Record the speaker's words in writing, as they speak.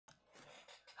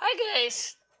Hi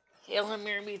guys. Hail and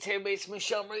Mary to everybody. It's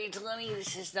MicheleMarieDalene.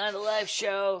 This is not a live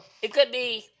show. It could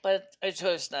be, but I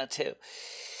chose not to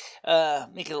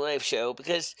make it a live show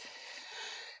because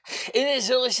it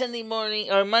is early Sunday morning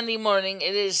or Monday morning.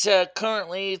 It is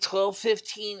currently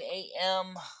 12:15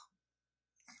 a.m.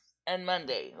 on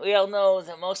Monday. We all know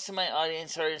that most of my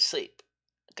audience are asleep.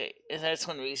 Okay, and that's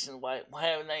one reason why I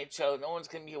have a night show. No one's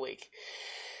gonna be awake.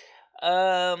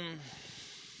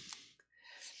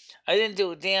 I didn't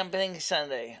do a damn thing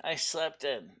Sunday. I slept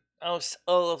in. I was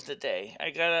all of the day. I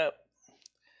got up.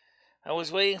 I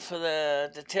was waiting for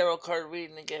the tarot card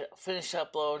reading to get finish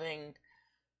uploading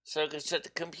so I could shut the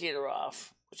computer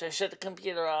off. Which I shut the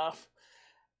computer off.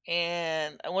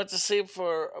 And I went to sleep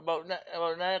for about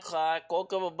 9 o'clock.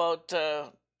 Woke up about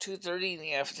 2:30 in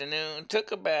the afternoon.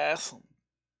 Took a bath.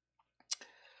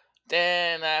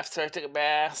 Then after I took a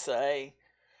bath, I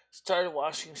started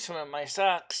washing some of my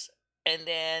socks. And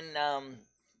then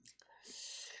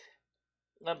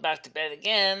went back to bed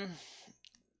again.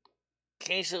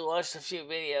 Occasionally watched a few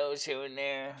videos here and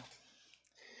there.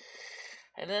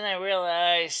 And then I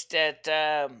realized that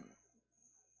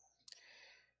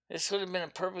this would have been a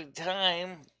perfect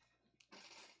time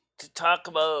to talk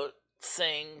about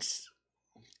things,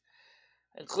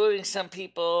 including some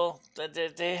people that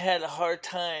they had a hard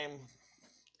time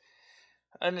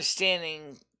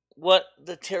understanding what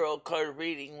the tarot card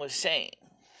reading was saying.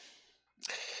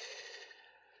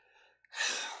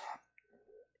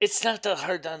 It's not that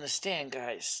hard to understand,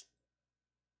 guys.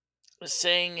 The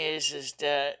saying is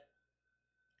that,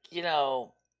 you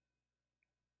know,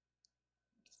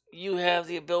 you have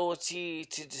the ability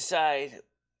to decide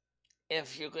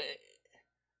if you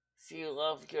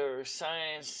love your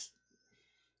science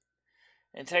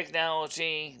and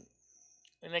technology.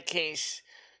 In that case,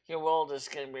 your world is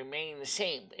going to remain the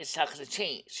same. It's not going to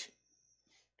change.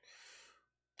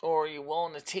 Or you're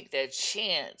willing to take that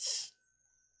chance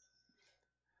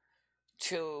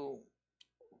to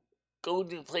go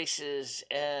new places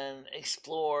and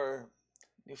explore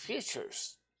new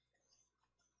futures.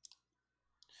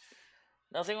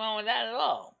 Nothing wrong with that at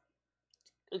all.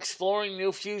 Exploring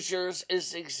new futures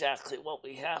is exactly what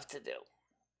we have to do.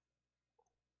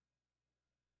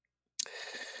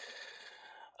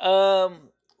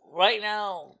 Right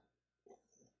now,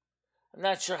 I'm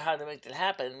not sure how to make that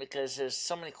happen because there's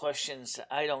so many questions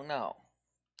I don't know.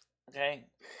 Okay?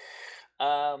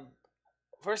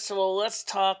 First of all, let's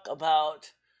talk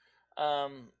about a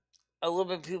little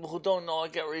bit of people who don't know I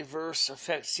get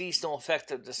seasonal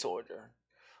affective disorder,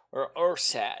 or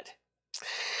SAD.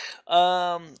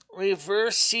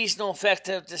 Reverse seasonal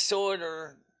affective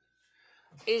disorder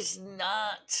is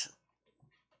not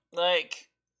like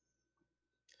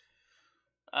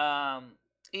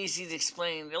easy to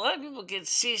explain. A lot of people get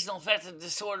seasonal affective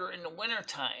disorder in the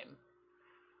wintertime.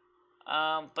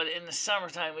 But in the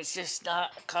summertime, it's just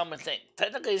not a common thing.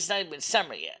 Technically, it's not even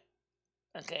summer yet.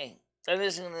 Okay? That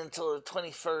isn't until the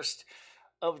 21st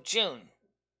of June.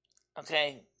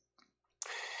 Okay?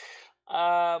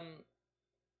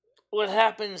 What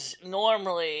happens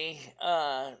normally,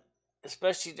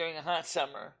 especially during a hot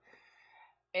summer,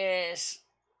 is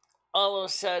all of a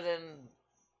sudden,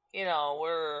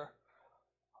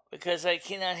 because I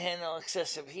cannot handle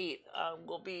excessive heat,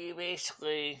 we'll be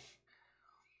basically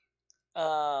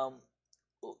cocoon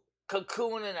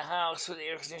in the house with the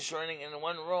air conditioner running in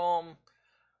one room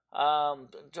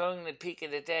during the peak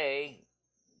of the day,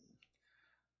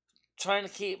 trying to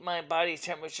keep my body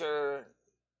temperature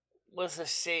within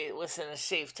a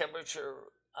safe temperature,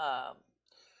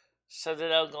 so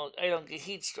that I don't get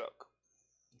heat stroke,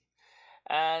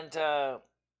 and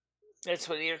that's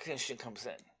where the air conditioning comes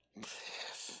in.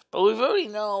 But we've already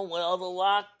known with all the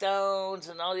lockdowns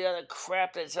and all the other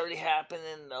crap that's already happened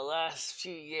in the last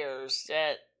few years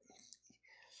that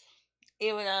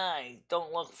even I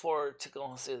don't look forward to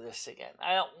going through this again.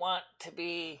 I don't want to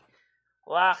be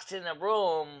locked in a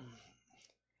room,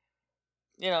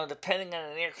 depending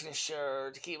on an air conditioner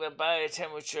to keep my body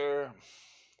temperature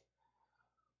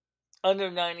under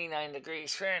 99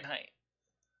 degrees Fahrenheit.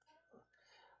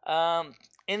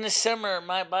 In the summer,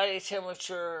 my body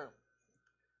temperature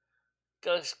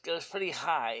goes pretty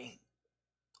high.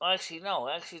 Well, actually, no.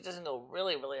 Actually, it doesn't go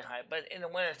really, really high. But in the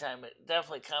wintertime, it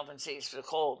definitely compensates for the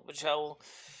cold, which the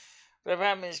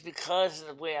problem is because of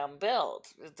the way I'm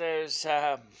built. There's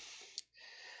not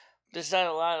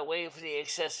a lot of way for the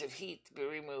excessive heat to be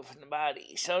removed from the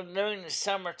body. So during the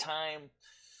summertime,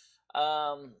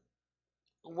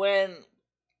 when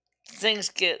things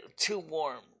get too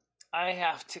warm, I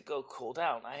have to go cool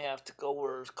down. I have to go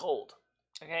where it's cold.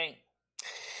 Okay?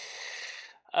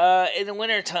 In the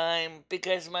wintertime,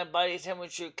 because my body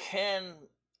temperature can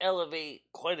elevate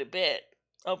quite a bit,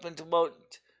 up into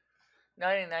about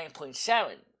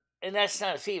 99.7. And that's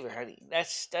not a fever, honey.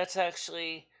 That's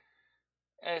actually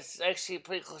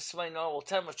pretty close to my normal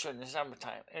temperature in the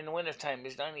summertime. In the wintertime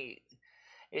is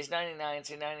 99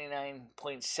 to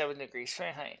 99.7 degrees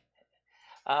Fahrenheit.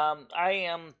 I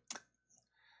am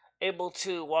able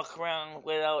to walk around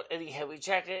without any heavy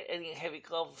jacket, any heavy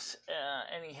gloves,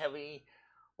 any heavy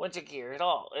winter gear at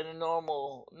all in a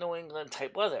normal New England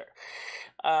type weather.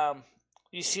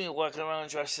 You see me walking around in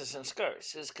dresses and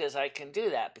skirts. It's because I can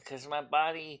do that, because my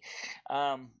body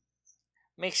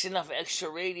makes enough extra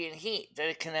radiant heat that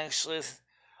it can actually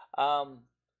warm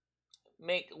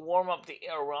up the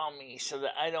air around me so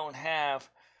that I don't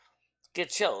get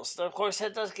chills. Of course,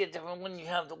 that does get different when you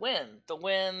have the wind. The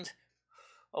wind,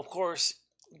 of course,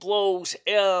 blows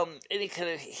any kind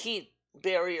of heat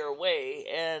barrier away,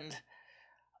 and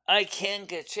I can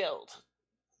get chilled.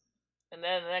 And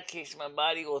then in that case, my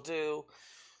body will do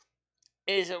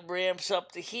is it ramps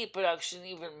up the heat production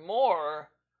even more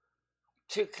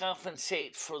to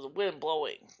compensate for the wind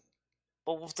blowing.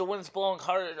 But if the wind's blowing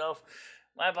hard enough,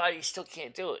 my body still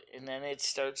can't do it. And then it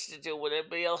starts to do what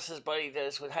everybody else's body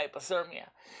does with hypothermia.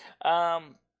 But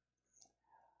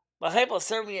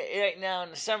hypothermia right now in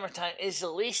the summertime is the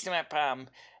least of my problem.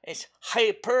 It's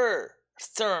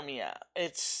hyperthermia.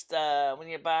 It's when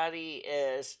your body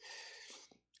is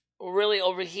really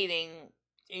overheating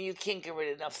and you can't get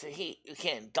rid of enough of the heat. You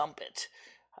can't dump it.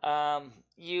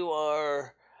 You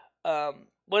are...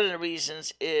 one of the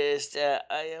reasons is that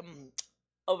I am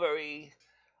a very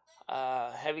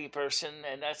heavy person,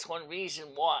 and that's one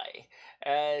reason why,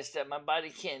 is that my body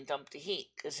can't dump the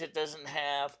heat, because it doesn't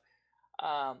have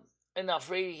enough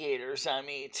radiators on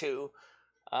me to.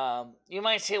 You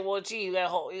might say, well, gee, you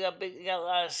got a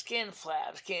lot of skin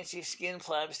flaps. Can't your skin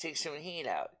flaps take some heat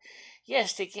out?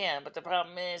 Yes, they can, but the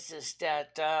problem is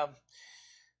that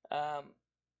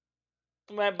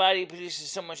my body produces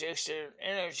so much extra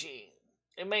energy.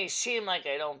 It may seem like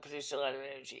I don't produce a lot of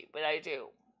energy, but I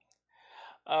do.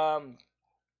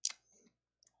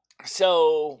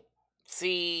 So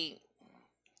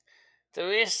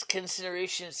there is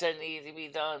considerations that need to be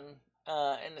done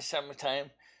in the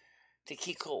summertime to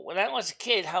keep cool. When I was a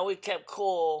kid, how we kept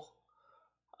cool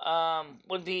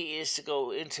would be is to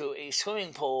go into a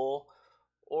swimming pool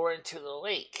or into the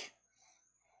lake.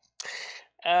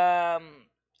 I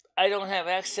don't have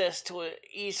access to an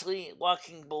easily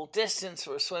walkable distance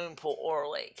for a swimming pool or a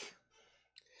lake.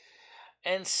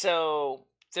 And so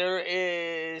there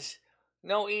is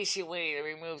no easy way to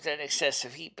remove that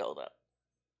excessive heat buildup.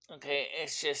 Okay,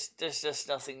 there's just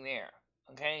nothing there.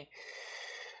 Okay.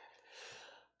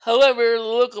 However, the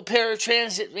local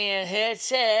paratransit man had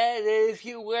said that if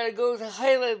you want to go to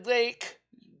Highland Lake,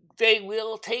 they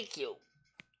will take you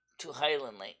to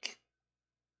Highland Lake.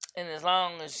 And as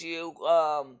long as you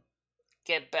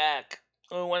get back,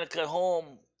 or want to get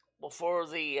home before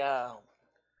the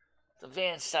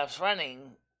van stops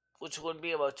running, which would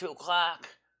be about 2 o'clock,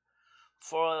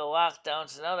 for the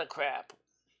lockdowns and other crap.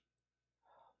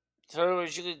 So in other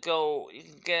words, you can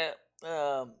get,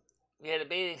 you had a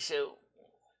bathing suit,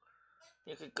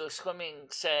 you could go swimming,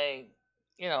 say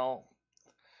around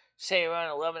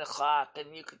 11 o'clock,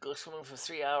 and you could go swimming for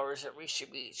 3 hours at Reach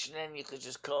Beach, and then you could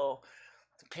just call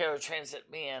the paratransit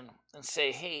man and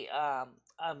say, hey,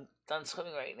 I'm done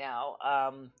swimming right now, I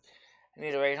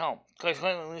need a ride home. Of course, you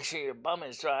want to make sure your bum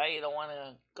is dry. You don't want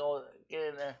to go get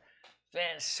in the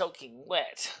van soaking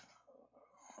wet.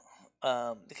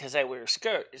 Because I wear a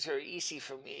skirt, it's very easy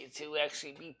for me to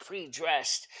actually be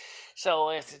pre-dressed. So all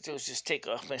I have to do is just take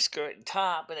off my skirt and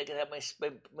top, and I can have my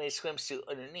swimsuit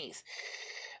underneath.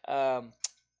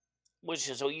 Which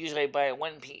is, usually I buy a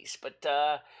one-piece. But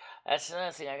that's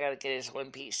another thing I gotta get is a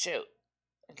one-piece suit.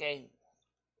 Okay?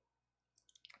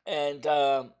 And,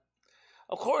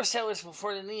 of course, that was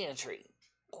before the knee injury.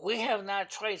 We have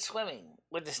not tried swimming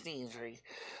with this knee injury.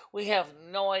 We have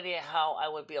no idea how I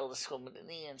would be able to swim with a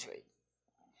knee injury.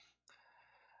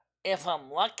 If I'm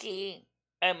lucky,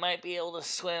 I might be able to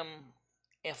swim.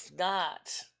 If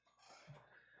not,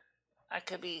 I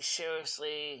could be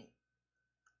seriously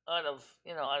out of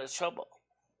trouble.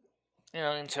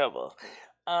 In trouble.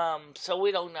 So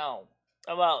we don't know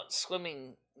about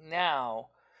swimming now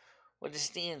with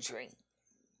this knee injury.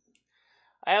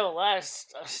 I have a lot of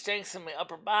strength in my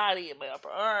upper body and my upper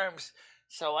arms,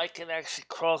 so I can actually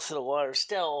crawl through the water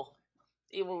still,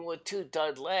 even with 2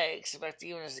 dud legs. In fact,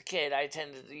 even as a kid, I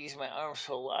tended to use my arms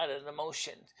for a lot of the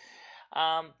motion.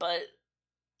 But,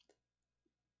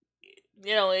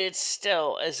 it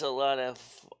still is a lot of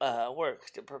work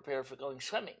to prepare for going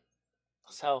swimming.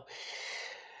 So,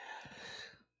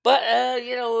 but,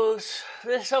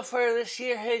 So far this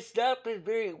year has not been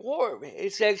very warm.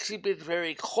 It's actually been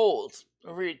very cold,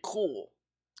 very cool.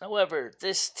 However,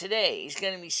 this today is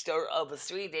going to be start of a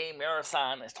 3-day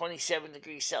marathon at 27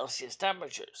 degrees Celsius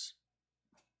temperatures.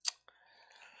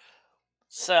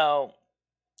 So,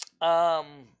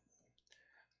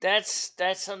 that's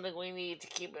something we need to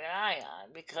keep an eye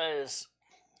on because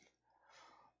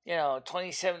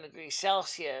 27 degrees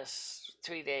Celsius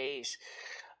 3 days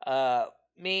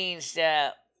means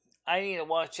that I need to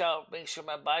watch out, make sure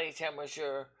my body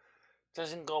temperature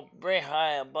doesn't go very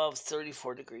high above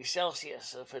 34 degrees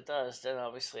Celsius. If it does, then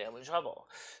obviously I'm in trouble.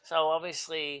 So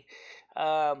obviously,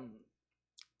 during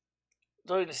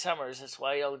the summers, that's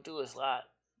why I don't do as lot.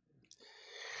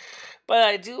 But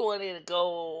I do want to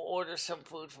go order some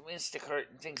food from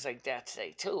Instacart and things like that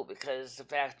today too, because the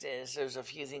fact is there's a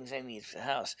few things I need for the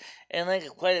house. And like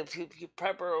quite a few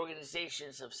prepper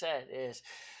organizations have said is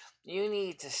you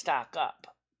need to stock up.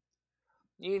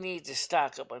 You need to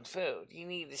stock up on food. You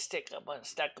need to stock up on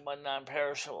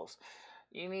non-perishables.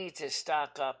 You need to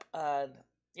stock up on.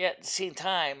 Yet at the same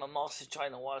time, I'm also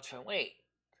trying to watch my weight.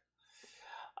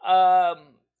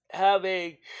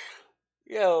 Having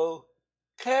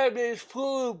cabinets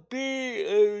full of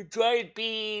dried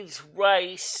beans,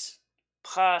 rice,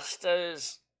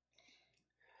 pastas,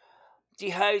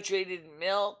 dehydrated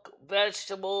milk,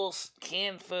 vegetables,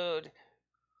 canned food.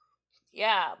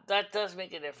 Yeah, that does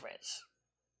make a difference.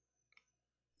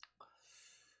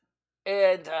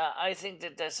 And I think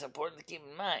that that's important to keep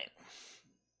in mind.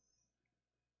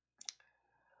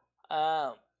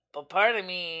 But part of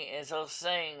me is also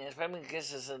saying, if I'm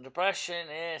because it's a depression,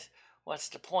 is what's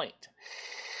the point?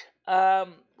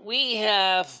 We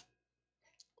have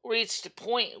reached a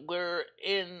point where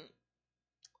in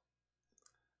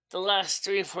the last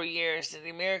 3 or 4 years that the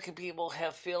American people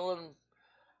have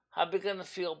begun to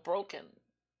feel broken.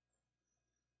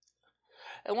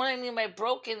 And what I mean by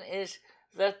broken is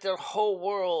that their whole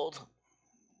world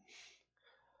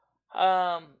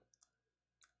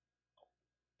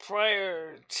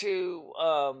prior to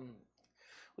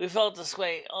we felt this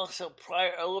way also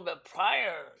a little bit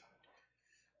prior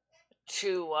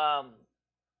to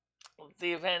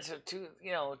the events of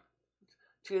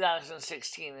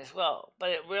 2016 as well, but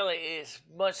it really is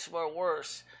much more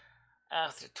worse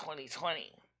after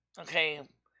 2020. Okay,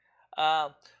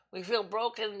 we feel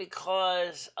broken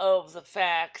because of the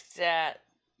fact that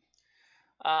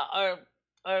our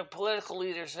political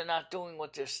leaders are not doing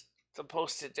what they're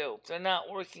supposed to do. They're not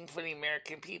working for the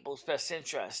American people's best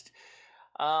interest.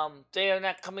 They are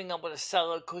not coming up with a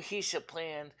solid, cohesive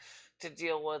plan to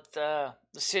deal with the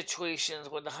situations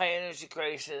with the high energy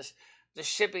crisis, the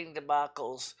shipping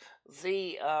debacles,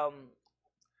 the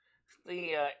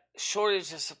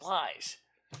shortage of supplies.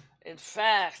 In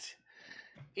fact,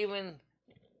 even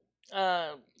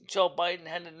Joe Biden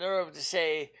had the nerve to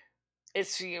say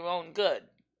it's for your own good.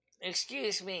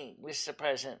 Excuse me, Mr.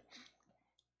 President.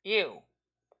 You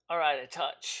are out of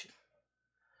touch.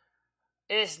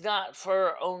 It is not for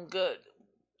our own good.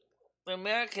 The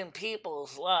American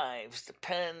people's lives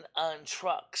depend on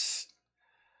trucks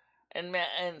and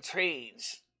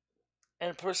trains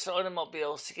and personal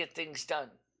automobiles to get things done.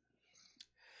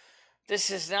 This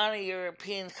is not a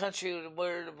European country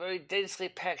where a very densely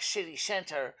packed city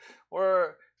center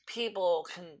where people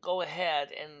can go ahead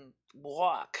and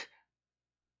walk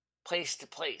place to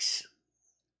place.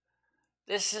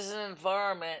 This is an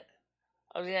environment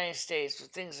of the United States where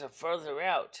things are further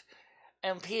out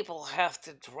and people have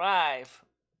to drive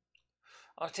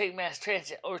or take mass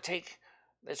transit or take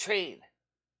the train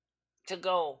to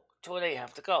go to where they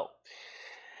have to go.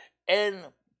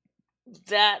 And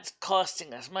that's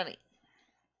costing us money.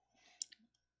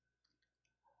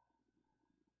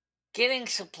 Getting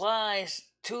supplies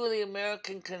to the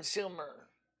American consumer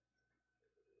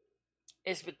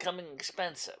is becoming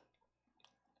expensive.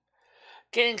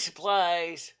 Getting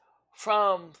supplies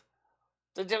from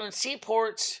the different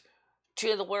seaports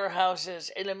to the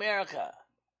warehouses in America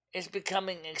is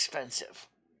becoming expensive.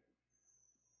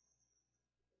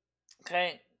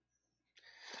 Okay?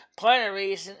 Part of the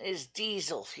reason is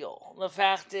diesel fuel. The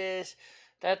fact is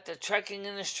that the trucking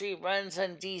industry runs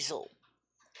on diesel.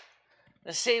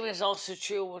 The same is also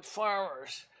true with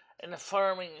farmers and the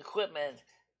farming equipment.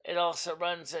 It also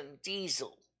runs on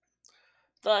diesel.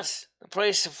 Thus, the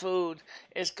price of food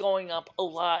is going up a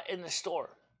lot in the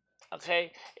store.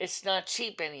 Okay? It's not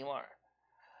cheap anymore.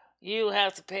 You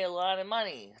have to pay a lot of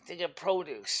money to get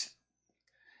produce.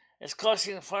 It's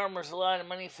costing the farmers a lot of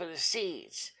money for the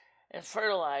seeds and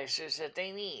fertilizers that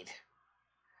they need.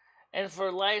 And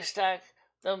for livestock,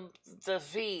 the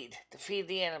feed, to feed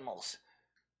the animals.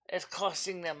 It's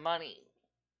costing them money.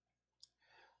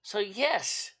 So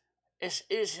yes, this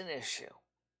is an issue.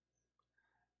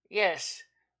 Yes,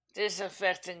 this is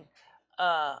affecting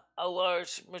a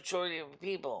large majority of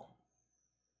people.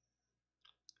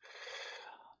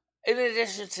 In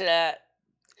addition to that,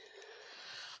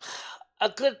 a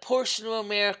good portion of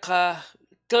America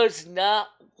does not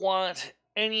want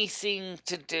anything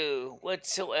to do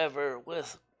whatsoever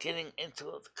with getting into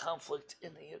the conflict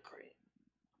in the Ukraine.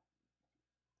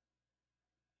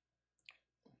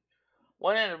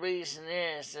 One of the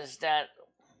reasons is that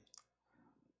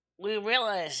we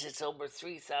realize it's over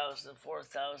 3,000,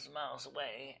 4,000 miles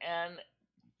away, and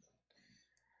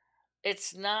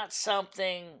it's not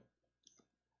something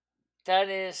that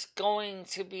is going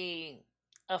to be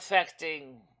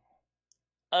affecting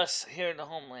us here in the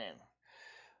homeland.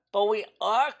 But we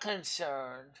are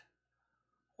concerned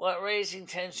with raising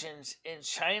tensions in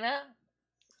China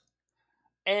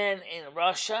and in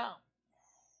Russia,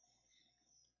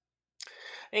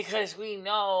 because we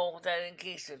know that in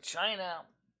case of China,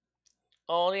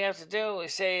 all you have to do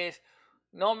is say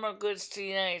no more goods to the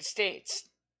United States.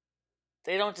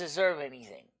 They don't deserve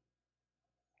anything.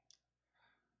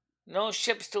 No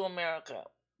ships to America.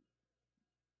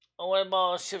 Or what about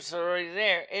all the ships that are already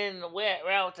there in the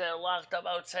route that are locked up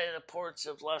outside of the ports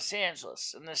of Los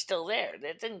Angeles, and they're still there?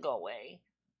 That didn't go away.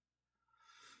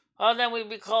 Well, then we'd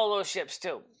recall those ships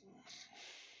too.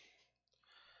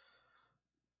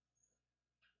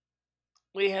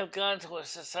 We have gone to a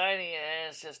society that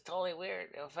is just totally weird.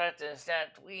 The fact is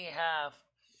that we have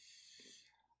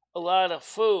a lot of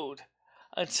food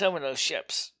on some of those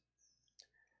ships.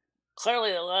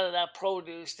 Clearly, a lot of that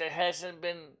produce that hasn't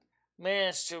been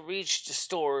managed to reach the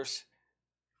stores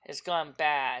has gone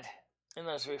bad in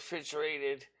those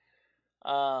refrigerated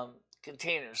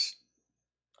containers.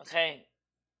 Okay?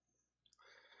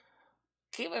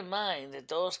 Keep in mind that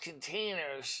those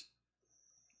containers,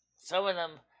 some of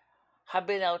them have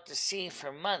been out to sea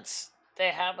for months.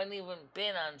 They haven't even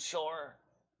been on shore.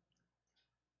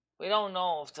 We don't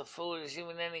know if the food is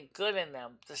even any good in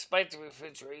them, despite the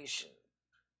refrigeration.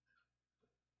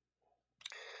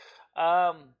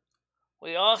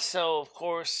 We also, of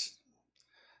course,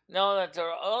 know that there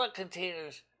are other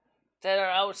containers that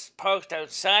are parked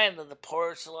outside of the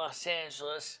ports of Los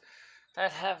Angeles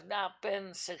that have not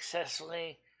been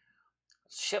successfully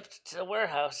shipped to the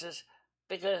warehouses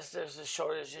because there's a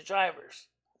shortage of drivers.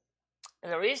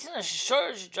 And the reason there's a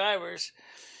shortage of drivers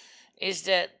is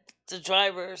that the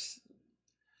drivers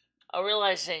are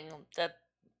realizing that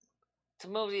to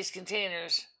move these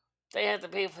containers, they have to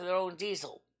pay for their own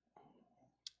diesel.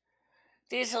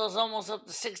 Diesel is almost up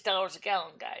to $6 a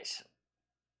gallon, guys.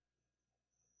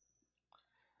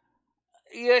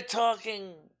 You're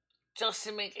talking just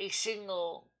to make a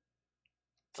single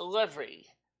delivery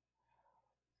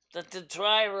that the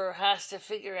driver has to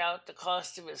figure out the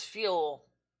cost of his fuel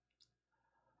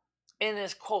in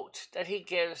his quote that he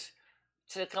gives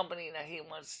to the company that he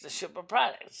wants to ship a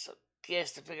product. So he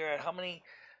has to figure out how many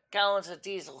gallons of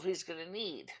diesel he's going to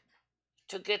need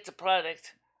to get the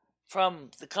product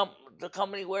from the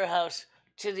company warehouse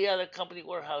to the other company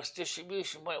warehouse,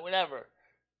 distribution, whatever.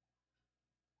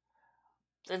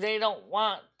 Then they don't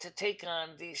want to take on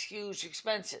these huge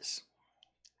expenses.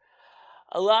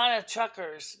 A lot of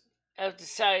truckers have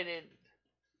decided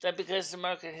that because the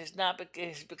market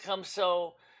has become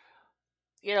so,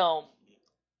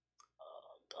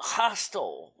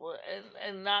 hostile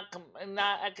and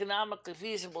not economically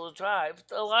feasible to drive,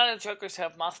 a lot of truckers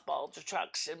have mothballed their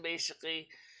trucks and basically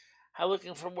are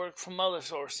looking for work from other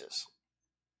sources.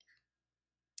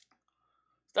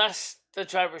 Thus, the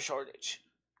driver shortage.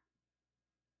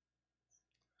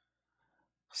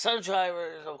 Some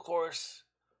drivers, of course,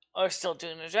 are still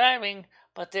doing the driving,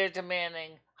 but they're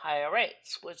demanding higher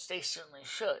rates, which they certainly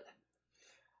should.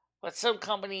 What some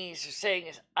companies are saying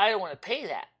is, I don't want to pay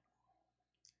that.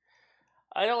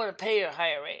 I don't want to pay your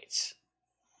higher rates.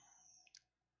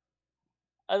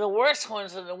 And the worst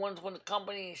ones are the ones when the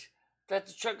companies that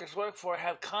the truckers work for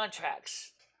have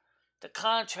contracts. The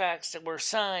contracts that were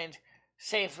signed,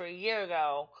 say, for a year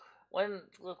ago, when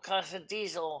the cost of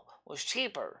diesel was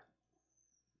cheaper.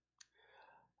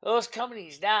 Those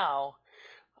companies now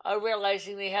are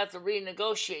realizing they have to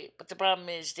renegotiate, but the problem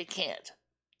is they can't.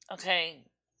 Okay?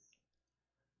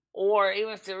 Or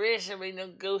even if there is a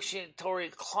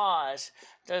renegotiatory clause,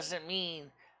 doesn't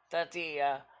mean that the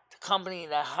company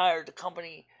that hired the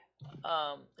company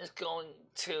is going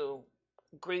to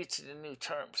agree to the new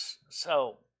terms.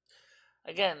 So,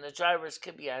 again, the drivers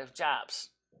could be out of jobs.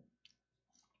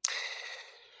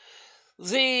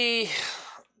 The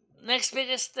next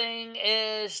biggest thing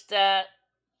is that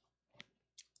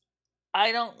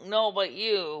I don't know about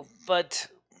you, but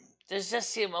there's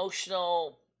just the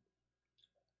emotional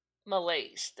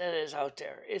malaise that is out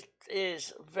there. It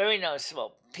is very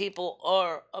noticeable. People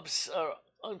are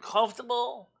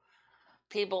uncomfortable.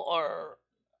 People are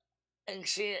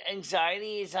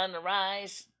anxiety is on the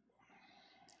rise.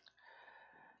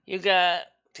 You got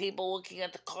people looking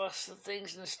at the cost of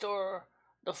things in the store,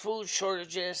 the food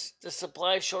shortages, the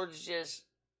supply shortages,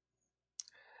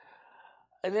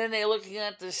 and then they're looking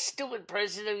at the stupid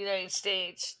president of the United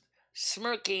States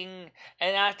smirking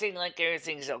and acting like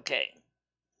everything's okay.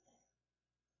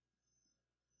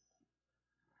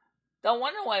 No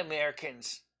wonder why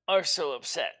Americans are so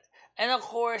upset. And of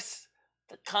course,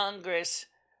 the Congress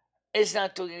is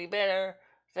not doing any better.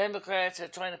 The Democrats are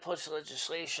trying to push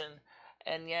legislation,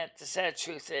 and yet the sad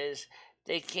truth is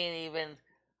they can't even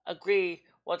agree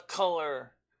what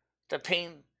color to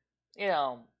paint, you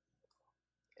know,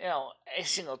 a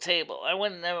single table.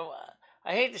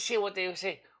 I hate to see what they would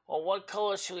say. Well, what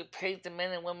color should we paint the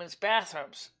men and women's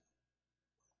bathrooms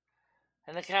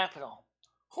in the Capitol?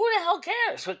 Who the hell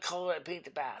cares what color I paint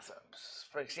the bathrooms,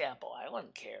 for example? I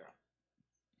wouldn't care.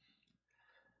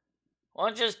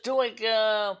 Well, just do like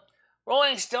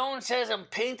Rolling Stone says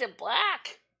and paint it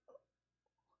black.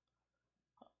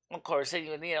 Of course, then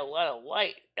you would need a lot of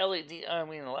a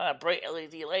lot of bright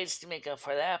LED lights to make up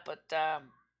for that, but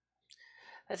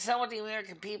that's not what the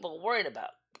American people are worried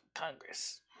about,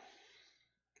 Congress.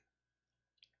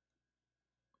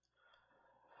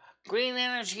 Green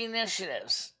energy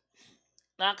initiatives.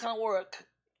 Not going to work.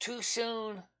 Too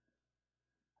soon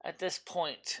at this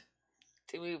point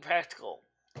to be practical.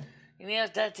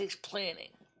 That takes planning.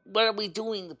 What are we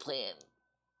doing to plan?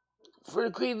 For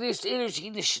the Green Energy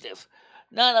Initiative.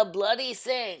 Not a bloody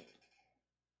thing.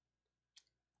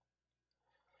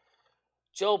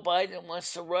 Joe Biden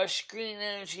wants to rush Green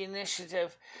Energy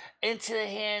Initiative into the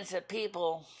hands of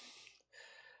people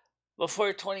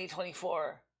before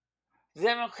 2024.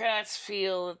 Democrats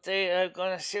feel that they are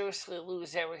going to seriously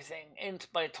lose everything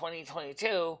by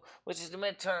 2022, which is the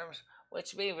midterms,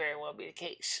 which may very well be the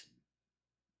case.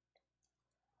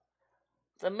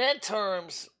 The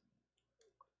midterms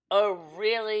are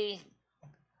really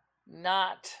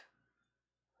not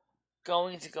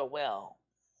going to go well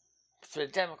for the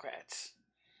Democrats.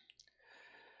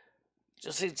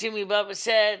 Just like Jimmy Buffett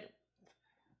said,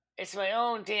 it's my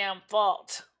own damn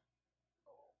fault.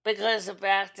 Because the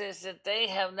fact is that they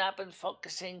have not been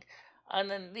focusing on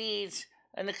the needs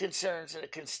and the concerns of the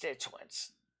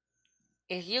constituents.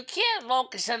 If you can't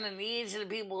focus on the needs of the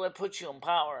people that put you in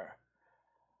power,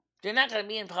 you're not going to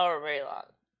be in power very long.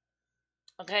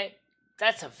 Okay?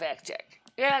 That's a fact check.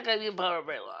 You're not going to be in power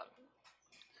very long.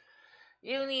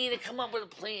 You need to come up with a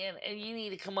plan, and you need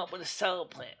to come up with a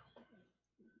solid plan.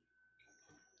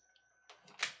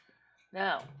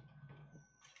 Now,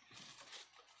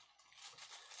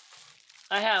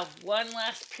 I have one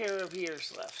last pair of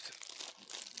years left.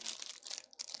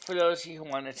 For those of you who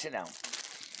wanted to know.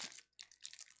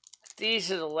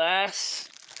 These are the last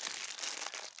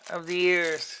of the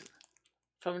years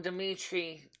from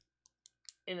Dimitri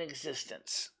in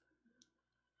existence.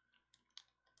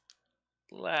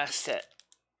 Last set.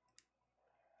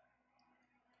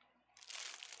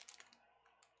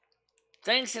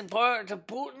 Thanks in part to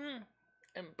Putin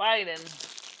and Biden,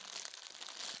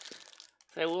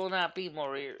 there will not be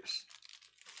more years.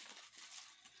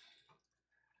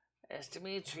 As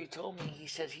Dimitri told me, he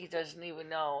said he doesn't even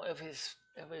know if his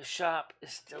shop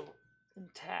is still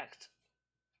intact.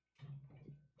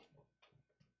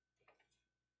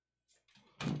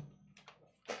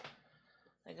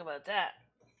 Think about that.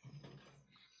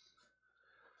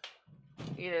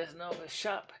 He doesn't know if his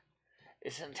shop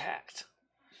is intact.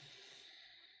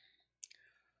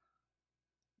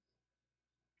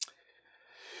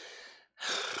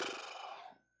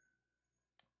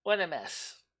 What a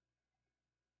mess.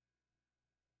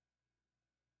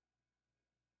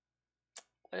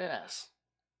 What a mess.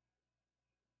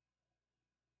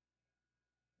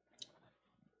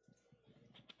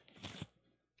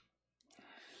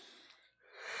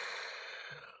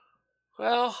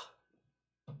 Well,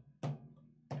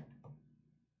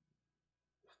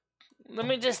 let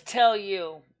me just tell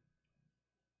you,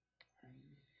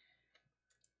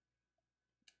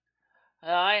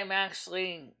 I am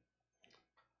actually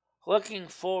looking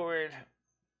forward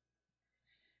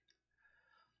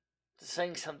to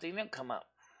seeing something new come up.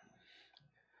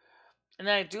 And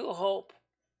I do hope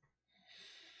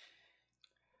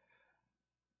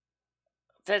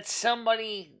that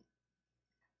somebody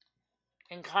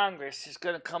in Congress is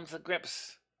going to come to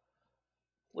grips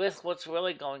with what's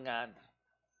really going on.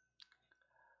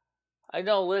 I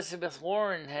know Elizabeth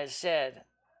Warren has said,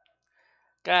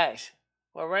 guys,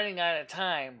 we're running out of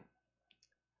time.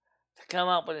 come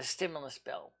up with a stimulus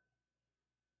bill.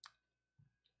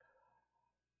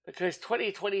 Because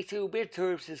 2022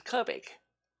 midterms is coming.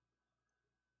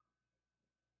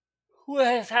 What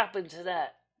has happened to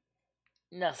that?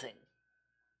 Nothing.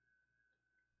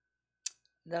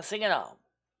 Nothing at all.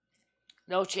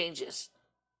 No changes.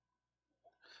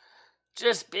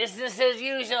 Just business as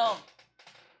usual.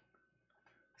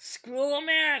 Screw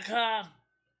America.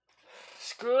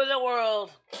 Screw the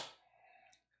world.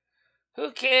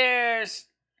 Who cares?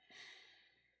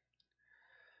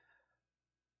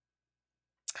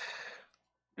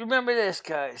 Remember this,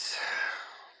 guys.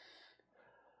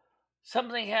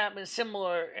 Something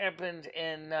similar happened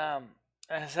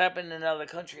has happened in other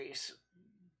countries.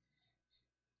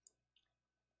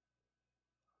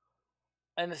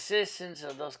 And the citizens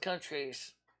of those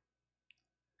countries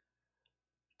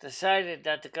decided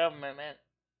that the government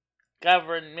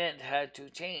had to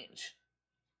change.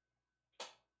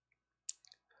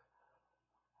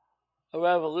 A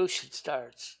revolution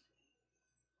starts.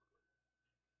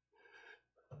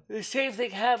 The same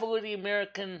thing happened with the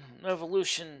American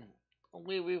Revolution.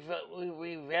 We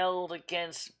rebelled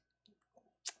against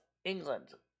England.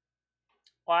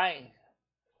 Why?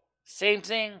 Same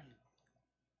thing.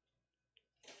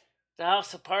 The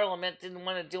House of Parliament didn't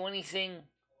want to do anything.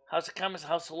 House of Commons,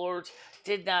 House of Lords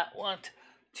did not want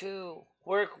to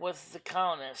work with the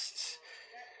colonists.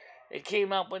 They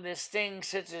came up with this thing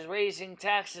such as raising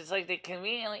taxes, like they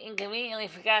inconveniently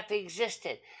forgot they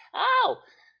existed. Oh,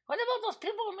 what about those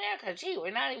people in America? Gee,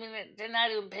 they're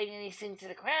not even paying anything to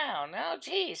the crown. Oh,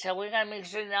 gee, so we gotta make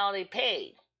sure now they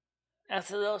pay. And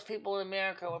so those people in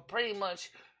America were pretty much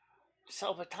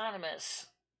self-autonomous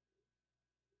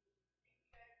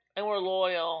and were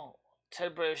loyal to the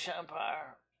British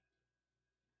Empire.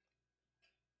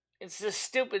 It's this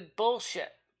stupid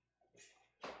bullshit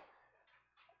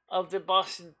of the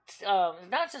Boston,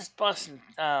 not just Boston,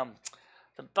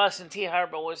 the Boston Tea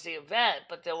Harbor was the event,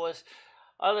 but there was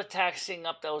other taxing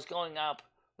up that was going up,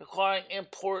 requiring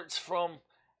imports from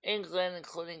England,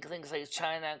 including things like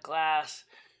China, glass,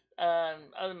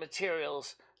 and other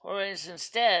materials, whereas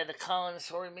instead the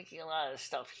colonists were making a lot of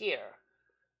stuff here.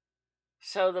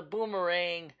 So the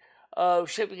boomerang of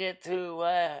shipping it to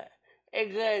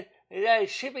England and then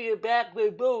shipping it back by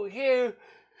boat here,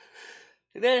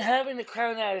 and then having the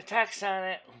crown add a tax on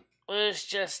it was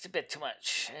just a bit too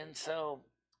much. And so,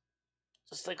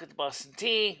 just like with the Boston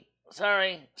Tea,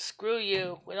 sorry, screw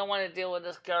you. We don't want to deal with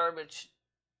this garbage.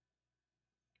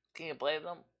 Can you blame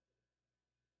them?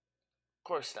 Of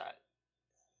course not.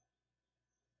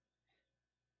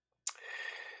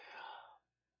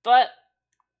 But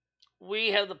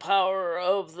we have the power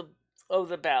of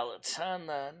the ballots on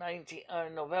the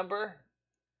November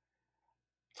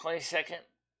 22nd.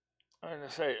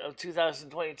 Of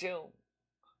 2022.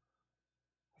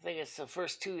 I think it's the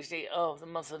first Tuesday of the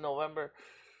month of November.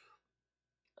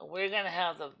 We're going to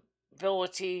have the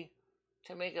ability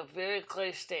to make a very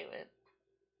clear statement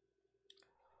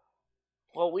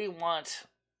what we want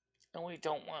and we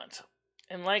don't want.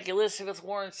 And like Elizabeth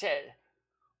Warren said,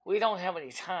 we don't have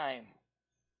any time.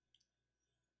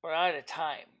 We're out of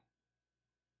time.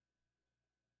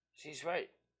 She's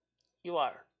right. You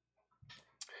are.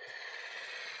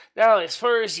 Now, as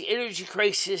far as the energy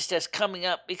crisis that's coming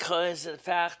up because of the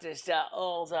fact is that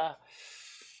all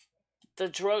the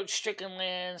drought-stricken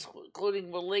lands,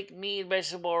 including where Lake Mead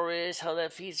Reservoir is, how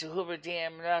that feeds the Hoover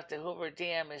Dam, and that the Hoover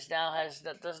Dam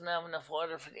doesn't have enough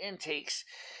water for the intakes,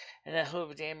 and that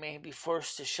Hoover Dam may be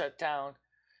forced to shut down.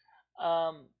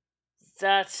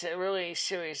 That's a really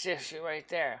serious issue right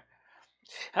there.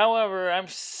 However, I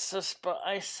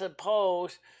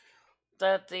suppose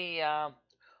that the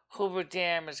Hoover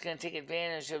Dam is going to take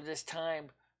advantage of this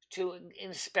time to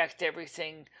inspect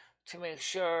everything to make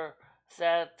sure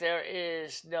that there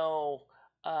is no,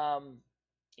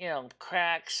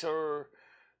 cracks or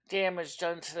damage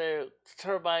done to the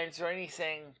turbines or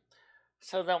anything,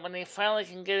 so that when they finally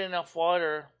can get enough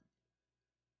water,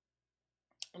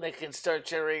 they can start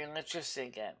generating electricity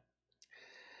again.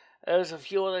 There's a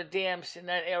few other dams in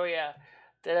that area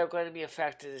that are going to be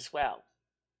affected as well.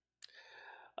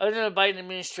 Under the Biden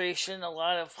administration, a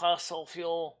lot of fossil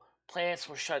fuel plants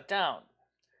were shut down.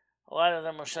 A lot of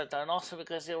them were shut down also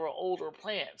because they were older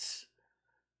plants.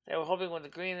 They were hoping with the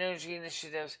green energy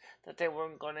initiatives that they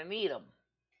weren't going to need them.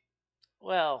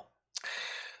 Well,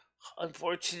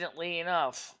 unfortunately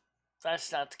enough,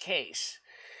 that's not the case.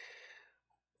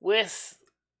 With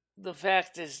the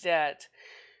fact is that,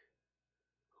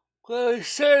 well, the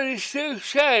sun is still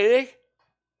shining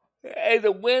and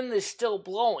the wind is still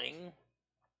blowing,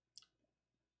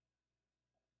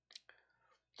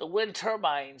 the wind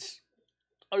turbines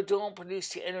or don't produce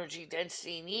the energy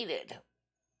density needed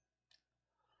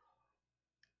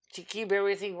to keep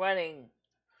everything running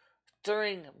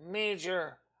during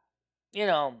major,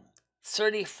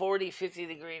 30, 40, 50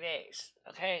 degree days.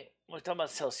 Okay? We're talking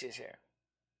about Celsius here.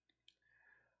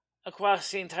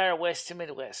 Across the entire West to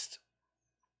Midwest.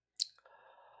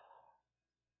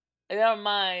 And never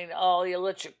mind all the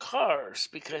electric cars,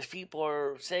 because people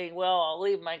are saying, well, I'll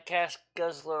leave my gas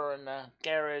guzzler in the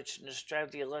garage and just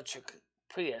drive the electric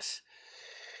Prius.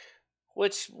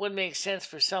 Which would make sense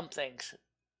for some things.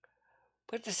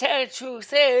 But the sad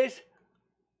truth is,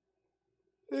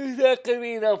 there's not going to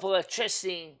be enough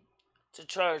electricity to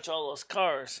charge all those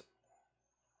cars.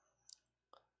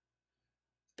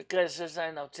 Because there's not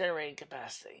enough generating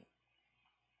capacity.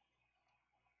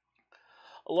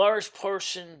 A large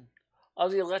portion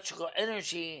of the electrical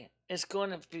energy is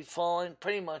going to be falling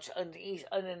pretty much on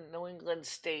the New England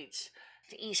states,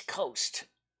 the East Coast.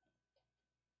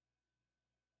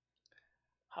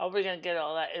 How are we going to get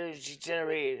all that energy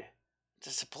generated to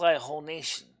supply a whole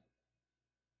nation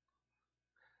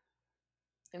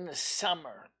in the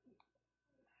summer,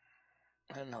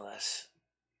 nonetheless?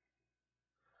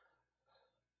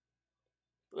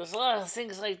 There's a lot of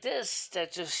things like this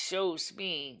that just shows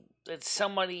me that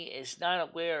somebody is not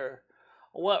aware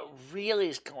of what really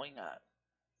is going on.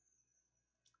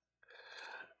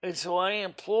 And so I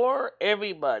implore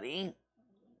everybody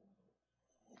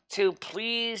to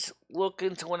please look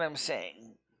into what I'm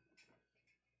saying.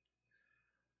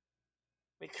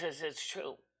 Because it's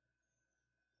true.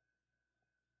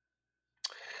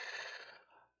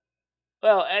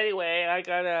 Well, anyway, I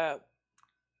got a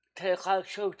 10 o'clock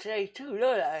show today too,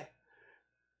 don't I?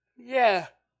 Yeah,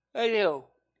 I do.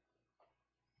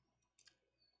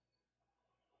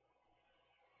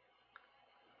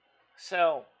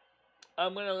 So,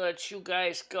 I'm going to let you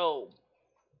guys go.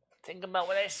 Think about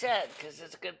what I said, because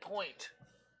it's a good point.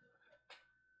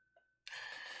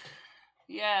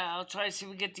 Yeah, I'll try to see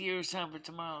if we get the ears on for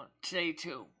today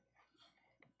too.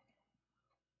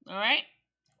 Alright?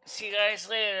 See you guys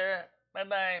later.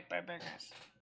 Bye-bye. Bye-bye, guys.